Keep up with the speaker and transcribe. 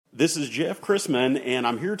This is Jeff Chrisman, and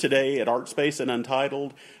I'm here today at Artspace at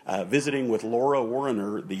Untitled, visiting with Laura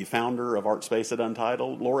Warriner, the founder of Artspace at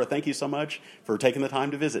Untitled. Laura, thank you so much for taking the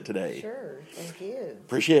time to visit today. Sure, thank you.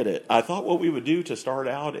 Appreciate it. I thought what we would do to start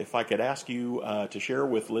out, if I could ask you to share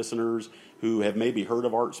with listeners who have maybe heard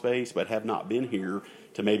of Artspace but have not been here,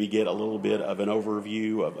 to maybe get a little bit of an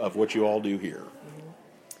overview of what you all do here.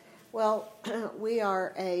 Well, we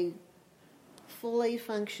are a fully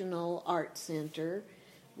functional art center.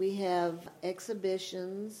 We have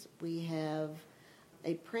exhibitions, we have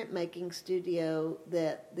a printmaking studio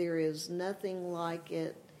that there is nothing like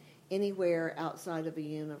it anywhere outside of a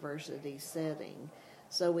university setting.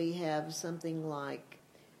 So we have something like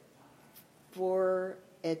 4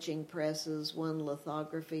 etching presses, 1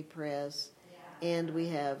 lithography press, and we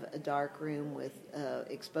have a dark room with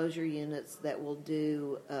exposure units that will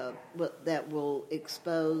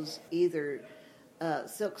expose either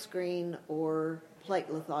silkscreen or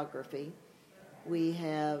plate lithography. We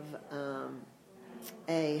have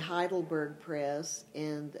a Heidelberg press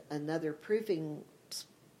and another proofing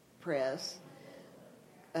press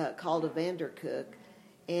called a Vandercook,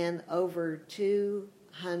 and over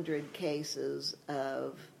 200 cases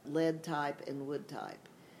of lead type and wood type.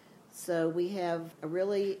 So we have a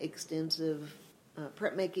really extensive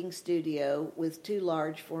printmaking studio with 2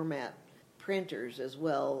 large format printers as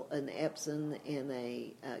well, an Epson and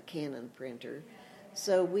a Canon printer.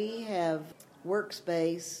 So we have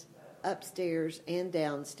workspace upstairs and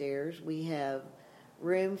downstairs. We have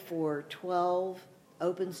room for 12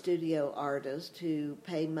 open studio artists who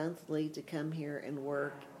pay monthly to come here and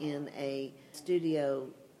work in a studio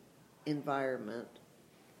environment.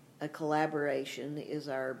 A collaboration is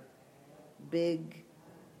our big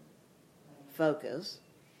focus.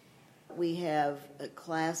 We have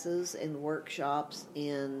classes and workshops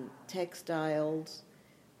in textiles,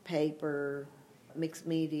 paper, mixed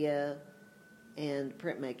media, and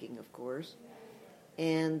printmaking, of course.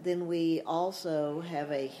 And then we also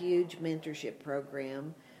have a huge mentorship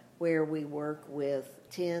program where we work with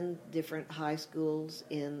 10 different high schools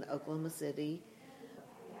in Oklahoma City.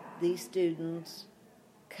 These students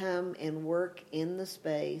come and work in the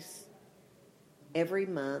space every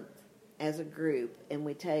month as a group, and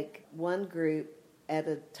we take one group at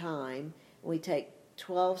a time. We take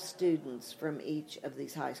 12 students from each of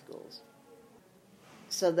these high schools.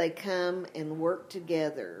 So they come and work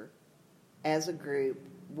together as a group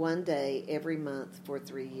one day every month for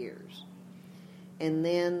 3 years. And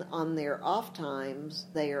then on their off times,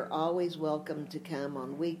 they are always welcome to come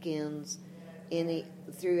on weekends,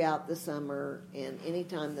 throughout the summer, and any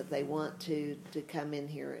time that they want to come in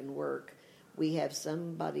here and work. We have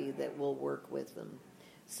somebody that will work with them.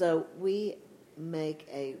 So we make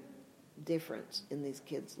a difference in these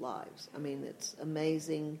kids' lives. I mean, it's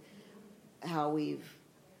amazing how we've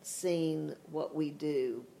seen what we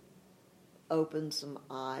do open some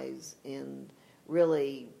eyes and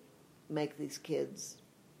really make these kids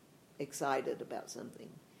excited about something.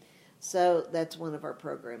 So that's one of our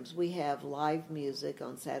programs. We have live music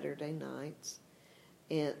on Saturday nights,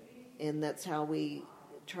 and that's how we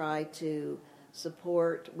try to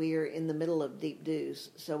support. We are in the middle of Deep Deuce,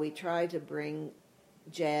 so we try to bring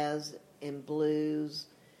jazz and blues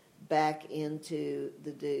back into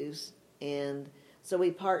the Deuce, and so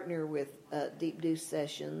we partner with Deep Deuce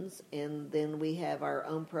Sessions, and then we have our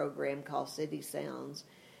own program called City Sounds,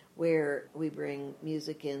 where we bring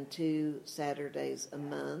music in 2 Saturdays a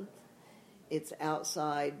month. It's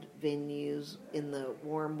outside venues in the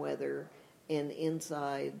warm weather and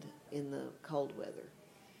inside in the cold weather.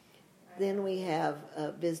 Then we have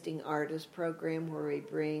a visiting artist program where we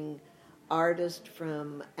bring artists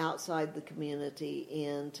from outside the community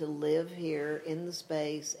in to live here in the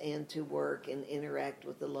space and to work and interact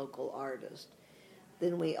with the local artist.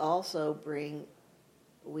 Then we also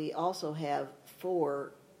have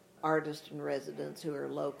 4 artists in residence who are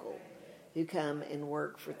local, who come and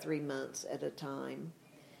work for 3 months at a time.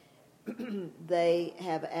 They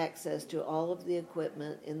have access to all of the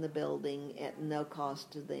equipment in the building at no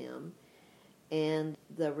cost to them. And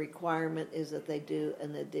the requirement is that they do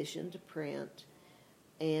an edition to print,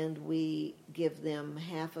 and we give them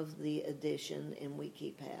half of the edition and we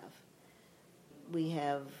keep half. We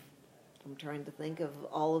have, I'm trying to think of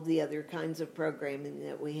all of the other kinds of programming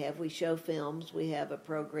that we have. We show films. We have a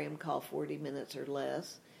program called 40 Minutes or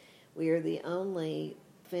Less. We are the only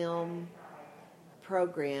film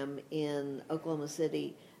program in Oklahoma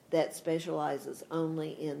City that specializes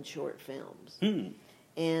only in short films.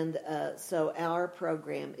 And so our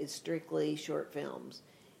program is strictly short films.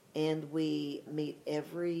 And we meet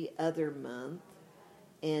every other month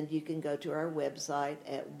And you can go to our website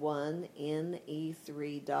at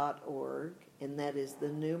 1ne3.org, and that is the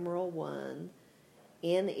numeral 1.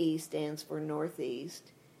 NE stands for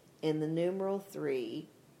Northeast, and the numeral 3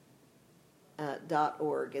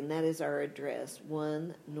 .org, and that is our address,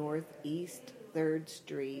 1 Northeast 3rd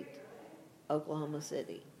Street, Oklahoma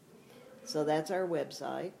City. So that's our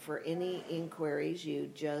website. For any inquiries,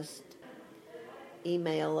 you just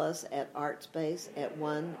email us at Artspace at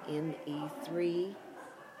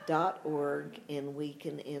 1ne3.org, and we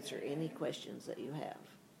can answer any questions that you have.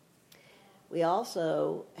 We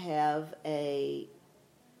also have a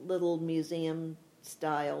little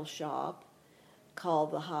museum-style shop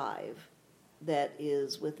called The Hive that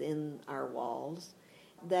is within our walls.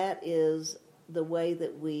 That is the way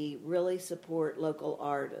that we really support local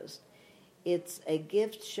artists. It's a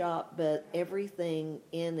gift shop, but everything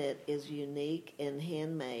in it is unique and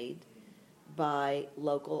handmade by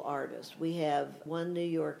local artists. We have one New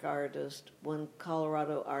York artist, one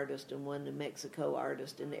Colorado artist, and one New Mexico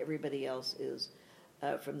artist, and everybody else is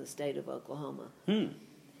from the state of Oklahoma.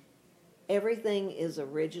 Everything is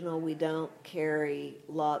original. We don't carry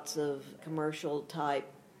lots of commercial type,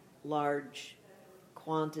 large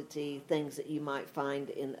quantity things that you might find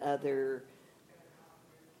in other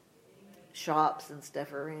shops and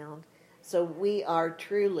stuff around. So we are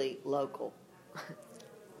truly local.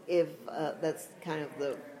 If that's kind of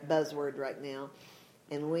the buzzword right now,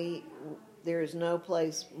 and there is no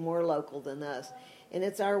place more local than us, and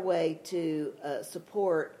it's our way to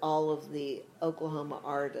support all of the Oklahoma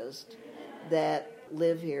artists that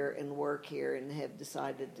live here and work here and have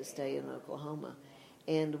decided to stay in Oklahoma,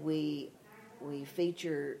 and we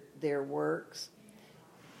feature their works,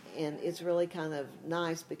 and it's really kind of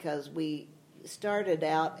nice because we started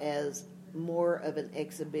out as more of an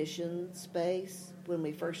exhibition space when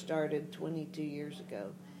we first started 22 years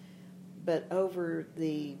ago. But over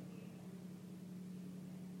the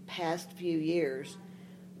past few years,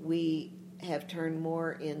 we have turned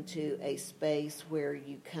more into a space where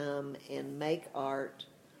you come and make art,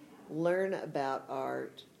 learn about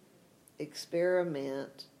art,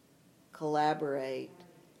 experiment, collaborate,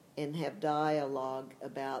 and have dialogue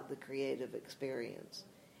about the creative experience.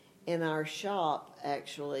 And our shop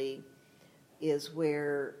actually is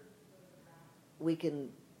where we can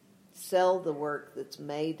sell the work that's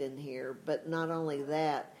made in here, but not only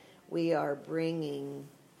that, we are bringing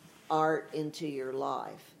art into your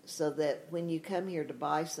life so that when you come here to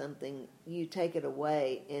buy something, you take it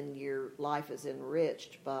away and your life is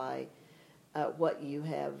enriched by what you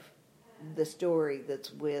have, the story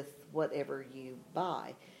that's with whatever you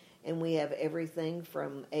buy. And we have everything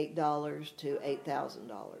from $8 to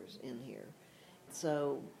 $8,000 in here.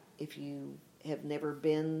 So if you have never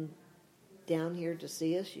been down here to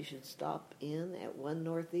see us, you should stop in at 1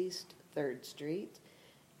 Northeast 3rd Street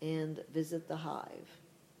and visit The Hive.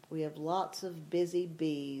 We have lots of busy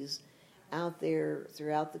bees out there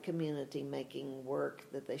throughout the community making work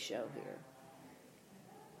that they show here.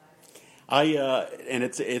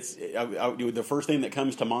 The first thing that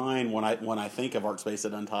comes to mind when I think of Artspace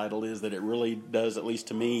at Untitled is that it really does, at least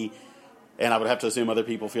to me, and I would have to assume other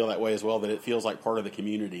people feel that way as well, that it feels like part of the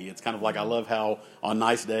community. It's kind of like, I love how on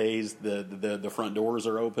nice days the front doors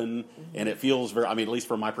are open, and it feels very, at least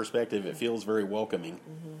from my perspective, it feels very welcoming.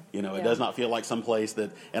 It does not feel like some place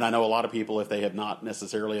that, and I know a lot of people, if they're not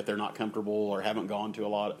comfortable or haven't gone to a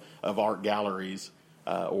lot of art galleries,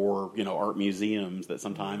 or art museums, that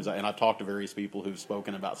sometimes, and I've talked to various people who've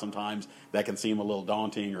spoken about sometimes that can seem a little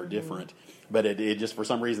daunting or different, but it just, for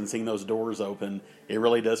some reason, seeing those doors open, it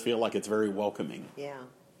really does feel like it's very welcoming. Yeah.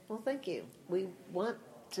 Well, thank you. We want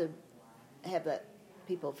to have that,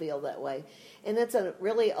 people feel that way. And it's a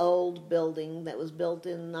really old building that was built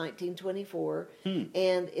in 1924,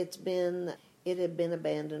 and it had been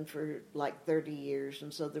abandoned for like 30 years,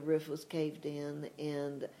 and so the roof was caved in,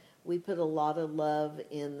 and we put a lot of love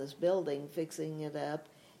in this building, fixing it up,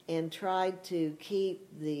 and tried to keep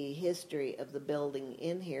the history of the building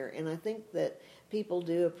in here. And I think that people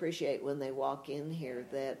do appreciate when they walk in here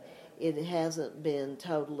that it hasn't been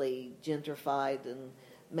totally gentrified and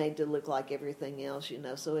made to look like everything else,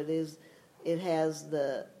 So it has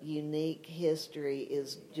the unique history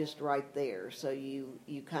is just right there. So you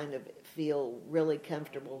kind of feel really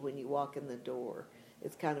comfortable when you walk in the door.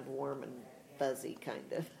 It's kind of warm and fuzzy, kind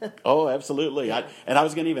of. Oh, absolutely. Yeah. I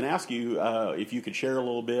was going to even ask you if you could share a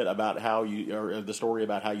little bit about or the story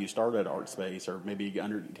about how you started Artspace, or maybe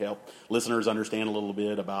to help listeners understand a little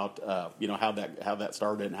bit about how that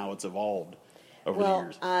started and how it's evolved over the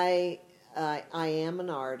years. I am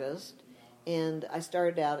an artist, and I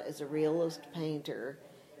started out as a realist painter,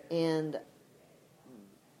 and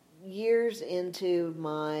years into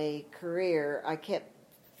my career, I kept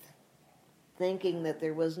thinking that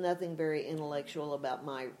there was nothing very intellectual about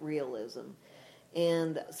my realism.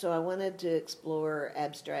 And so I wanted to explore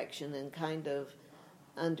abstraction and kind of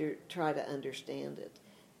try to understand it.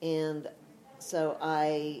 And so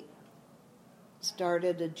I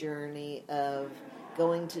started a journey of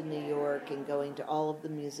going to New York and going to all of the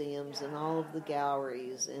museums and all of the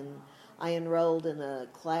galleries. And I enrolled in a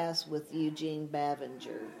class with Eugene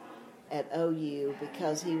Bavinger at OU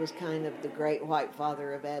because he was kind of the great white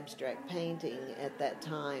father of abstract painting at that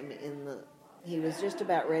time. He was just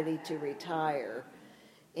about ready to retire,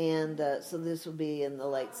 and so this would be in the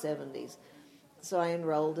late 70s. So I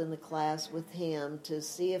enrolled in the class with him to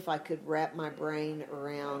see if I could wrap my brain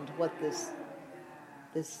around what this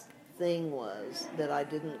thing was that I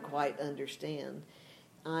didn't quite understand.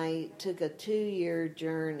 I took a 2-year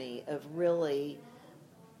journey of really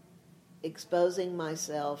exposing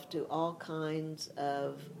myself to all kinds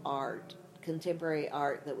of art, contemporary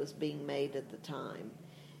art that was being made at the time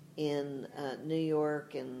in New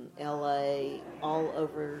York and LA, all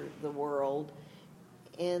over the world.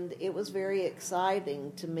 And it was very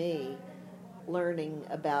exciting to me learning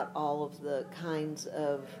about all of the kinds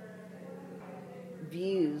of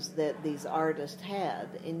views that these artists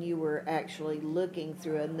had, and you were actually looking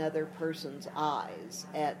through another person's eyes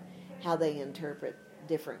at how they interpret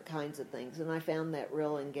different kinds of things, and I found that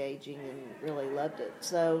real engaging and really loved it.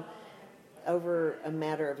 So over a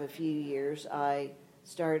matter of a few years, I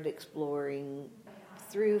started exploring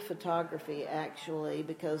through photography, actually,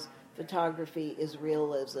 because photography is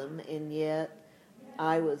realism, and yet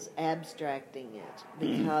I was abstracting it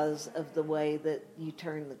because of the way that you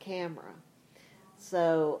turn the camera.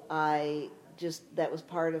 So that was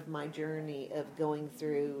part of my journey of going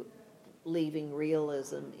through leaving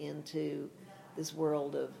realism into this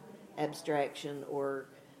world of abstraction or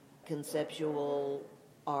conceptual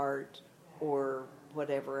art or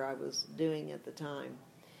whatever I was doing at the time.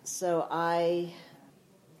 So I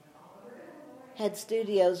had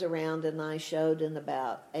studios around, and I showed in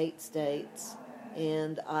about 8 states,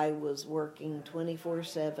 and I was working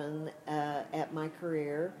 24/7 at my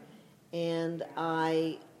career, and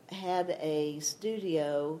I had a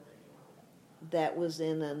studio that was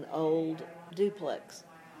in an old duplex.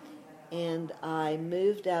 And I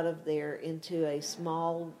moved out of there into a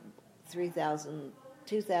small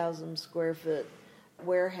 2,000 square foot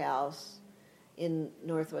warehouse in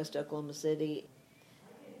northwest Oklahoma City.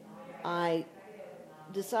 I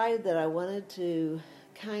decided that I wanted to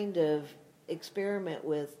kind of experiment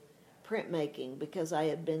with printmaking because I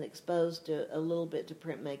had been exposed to a little bit to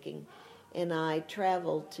printmaking. And I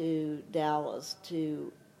traveled to Dallas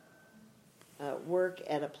to work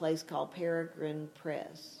at a place called Peregrine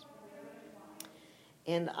Press.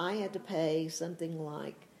 And I had to pay something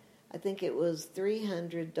like, I think it was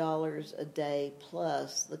 $300 a day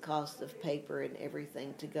plus the cost of paper and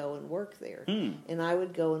everything to go and work there. And I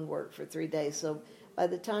would go and work for 3 days. So by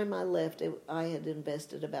the time I left, I had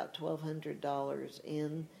invested about $1,200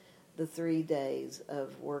 in the 3 days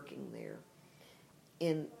of working there,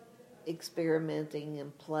 in experimenting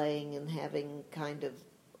and playing and having kind of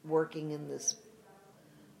working in this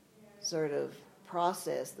sort of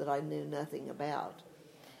process that I knew nothing about.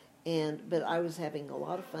 But I was having a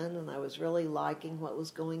lot of fun, and I was really liking what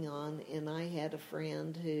was going on. And I had a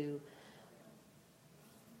friend who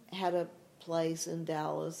had a place in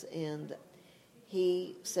Dallas, and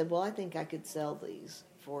he said, well, I think I could sell these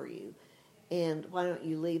for you, and why don't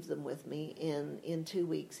you leave them with me? And in 2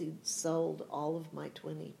 weeks, he'd sold all of my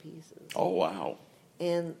 20 pieces. Oh, wow.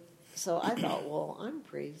 And so I thought, well,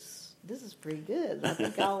 this is pretty good. I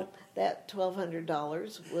think that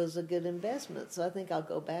 $1,200 was a good investment, so I think I'll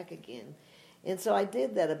go back again. And so I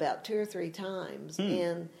did that about 2 or 3 times,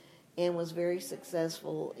 and was very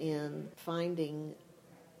successful in finding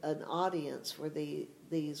an audience for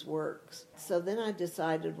these works. So then I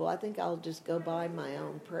decided, well, I think I'll just go buy my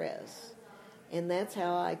own press. And that's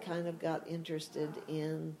how I kind of got interested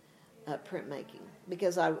in printmaking,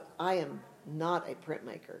 because I am not a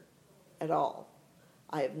printmaker at all.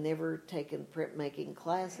 I have never taken printmaking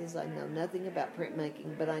classes. I know nothing about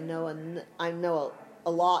printmaking, but I know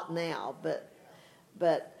a lot now. But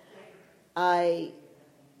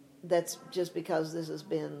that's just because this has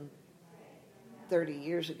been 30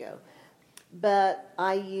 years ago. But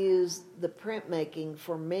I use the printmaking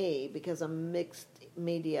for me, because I'm a mixed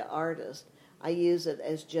media artist. I use it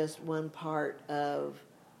as just one part of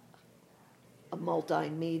a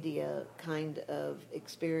multimedia kind of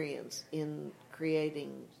experience in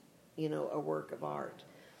creating, a work of art.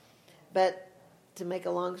 But to make a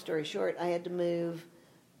long story short, I had to move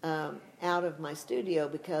out of my studio,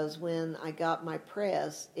 because when I got my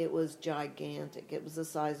press, it was gigantic. It was the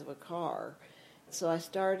size of a car. So I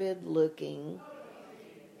started looking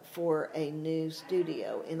for a new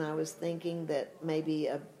studio, and I was thinking that maybe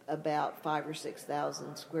about 5,000 or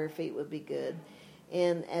 6,000 square feet would be good.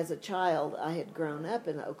 And as a child, I had grown up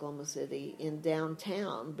in Oklahoma City in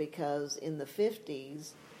downtown, because in the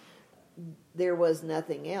 50s, there was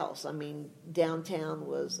nothing else. I mean, downtown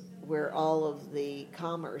was where all of the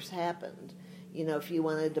commerce happened. You know, if you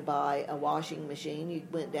wanted to buy a washing machine, you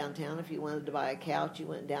went downtown. If you wanted to buy a couch, you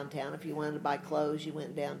went downtown. If you wanted to buy clothes, you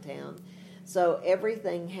went downtown. So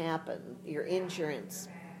everything happened. Your insurance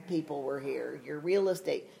people were here, your real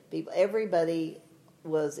estate people, everybody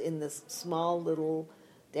was in this small little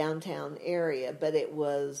downtown area, but it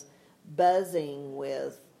was buzzing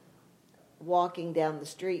with walking down the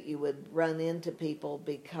street. You would run into people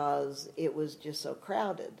because it was just so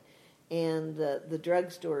crowded. And the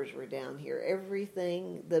drugstores were down here.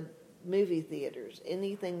 Everything, the movie theaters,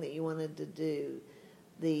 anything that you wanted to do,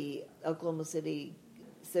 the Oklahoma City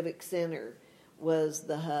Civic Center was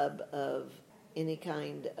the hub of any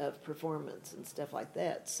kind of performance and stuff like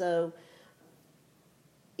that. So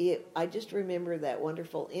I just remember that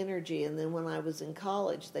wonderful energy. And then when I was in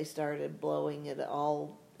college, they started blowing it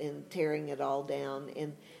all and tearing it all down.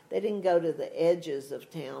 And they didn't go to the edges of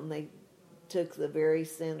town. They took the very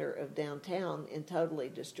center of downtown and totally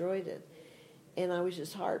destroyed it. And I was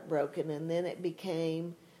just heartbroken. And then it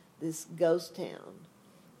became this ghost town.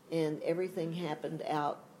 And everything happened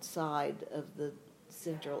outside of the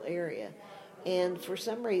central area. And for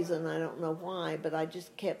some reason, I don't know why, but I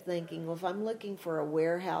just kept thinking, well, if I'm looking for a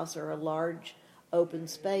warehouse or a large open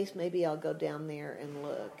space, maybe I'll go down there and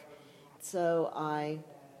look. So I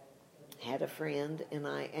had a friend, and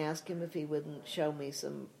I asked him if he wouldn't show me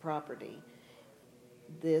some property.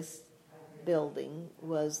 This building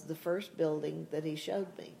was the first building that he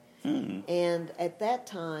showed me. Mm-hmm. And at that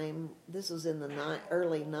time, this was in the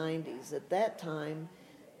early 90s, at that time,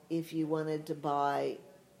 if you wanted to buy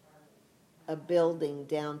a building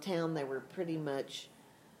downtown, they were pretty much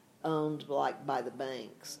owned like by the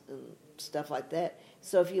banks and stuff like that.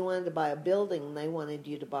 So if you wanted to buy a building, they wanted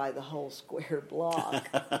you to buy the whole square block.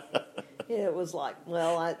 It was like,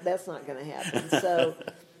 well, that's not going to happen.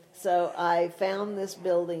 So I found this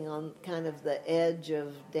building on kind of the edge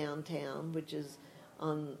of downtown, which is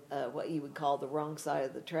on what you would call the wrong side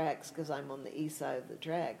of the tracks, because I'm on the east side of the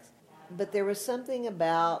tracks. But there was something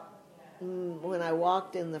about when I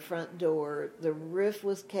walked in the front door, the roof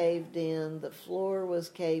was caved in, the floor was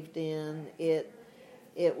caved in. It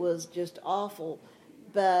was just awful.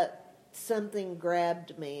 But something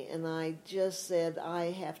grabbed me, and I just said,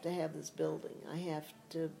 I have to have this building. I have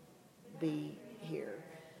to be here.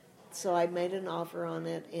 So I made an offer on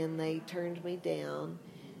it, and they turned me down.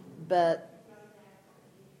 But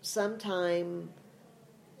sometime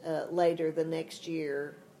later, the next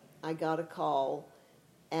year, I got a call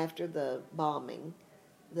after the bombing,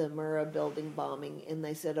 the Murrah building bombing, and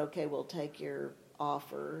they said, okay, we'll take your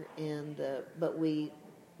offer, and but we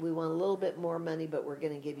want a little bit more money, but we're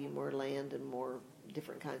going to give you more land and more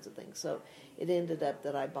different kinds of things. So it ended up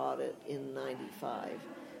that I bought it in 95.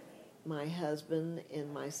 My husband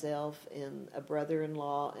and myself and a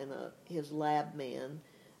brother-in-law and his lab man,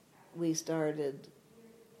 we started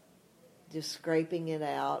just scraping it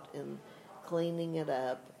out and cleaning it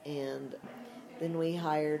up, and then we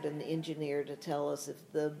hired an engineer to tell us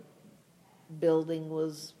if the building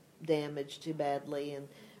was damaged too badly. And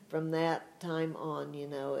from that time on,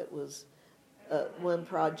 it was one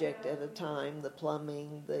project at a time, the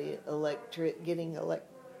plumbing, the getting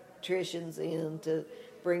electricians in to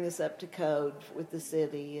bring us up to code with the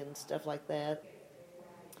city and stuff like that.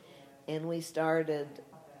 And we started,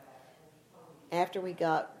 after we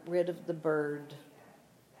got rid of the bird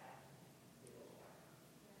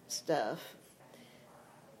stuff,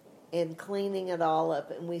 and cleaning it all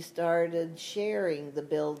up, and we started sharing the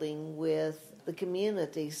building with the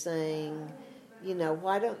community, saying,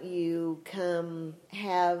 why don't you come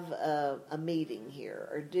have a meeting here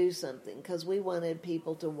or do something? Because we wanted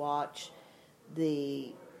people to watch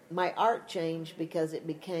my art changed, because it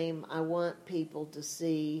became, I want people to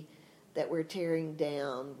see that we're tearing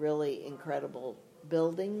down really incredible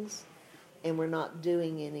buildings, and we're not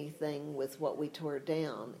doing anything with what we tore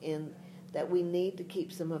down, and that we need to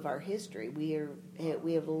keep some of our history. We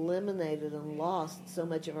have eliminated and lost so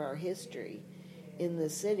much of our history in the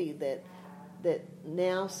city that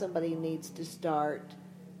now somebody needs to start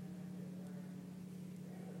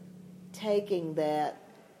taking that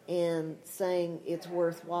and saying it's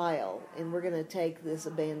worthwhile, and we're going to take this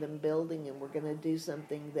abandoned building and we're going to do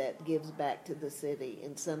something that gives back to the city,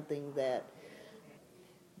 and something that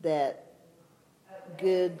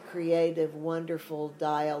good, creative, wonderful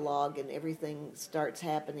dialogue and everything starts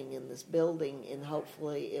happening in this building, and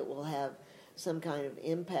hopefully it will have some kind of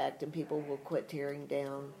impact and people will quit tearing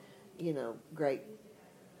down, great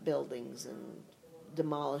buildings and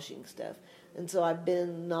demolishing stuff. And so I've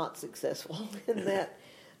been not successful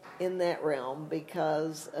in that realm,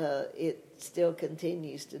 because it still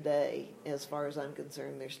continues today. As far as I'm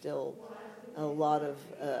concerned, there's still a lot of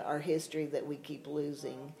our history that we keep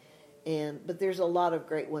losing, but there's a lot of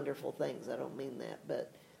great, wonderful things. I don't mean that,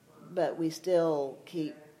 but we still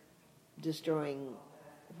keep destroying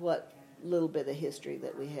what little bit of history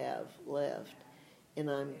that we have left, and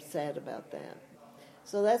I'm sad about that.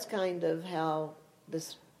 So that's kind of how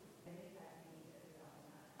this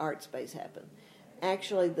Artspace happened.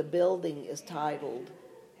 Actually, the building is titled,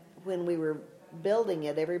 when we were building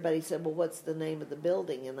it, everybody said, well, what's the name of the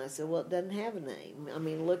building? And I said, well, it doesn't have a name. I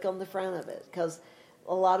mean, look on the front of it, because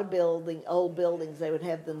a lot of old buildings, they would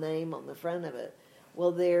have the name on the front of it.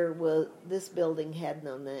 Well, this building had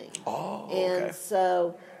no name. Oh, okay. And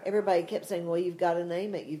so everybody kept saying, well, you've got to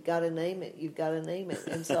name it, you've got to name it, you've got to name it.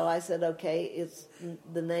 And so I said, okay,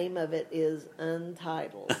 the name of it is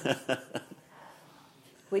Untitled,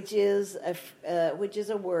 which is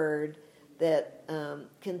a word that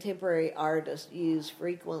contemporary artists use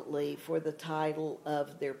frequently for the title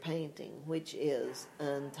of their painting, which is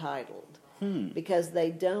Untitled, because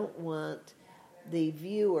they don't want the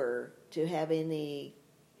viewer to have any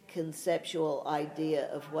conceptual idea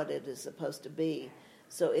of what it is supposed to be.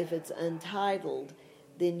 So if it's untitled,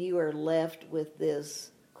 then you are left with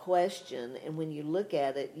this question, and when you look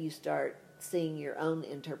at it, you start seeing your own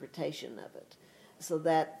interpretation of it.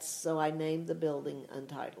 So I named the building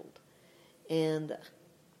Untitled. And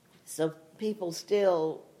so people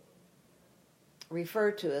still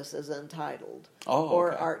refer to us as Untitled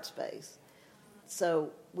or Artspace.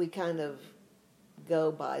 So we kind of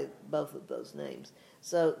go by both of those names.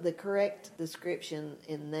 So the correct description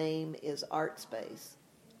and name is Artspace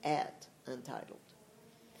at Untitled.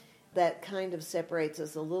 That kind of separates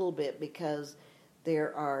us a little bit, because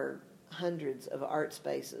there are hundreds of art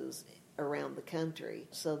spaces around the country.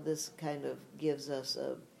 So this kind of gives us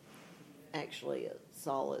actually a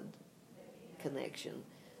solid connection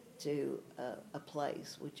to a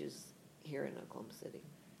place, which is here in Oklahoma City.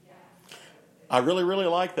 I really, really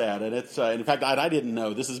like that, and it's in fact I didn't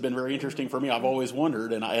know. This has been very interesting for me. I've always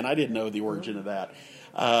wondered, and I didn't know the origin of that.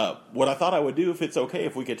 What I thought I would do, if it's okay,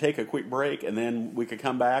 if we could take a quick break, and then we could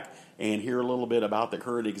come back and hear a little bit about the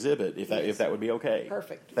current exhibit, if that would be okay.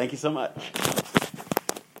 Perfect. Thank you so much.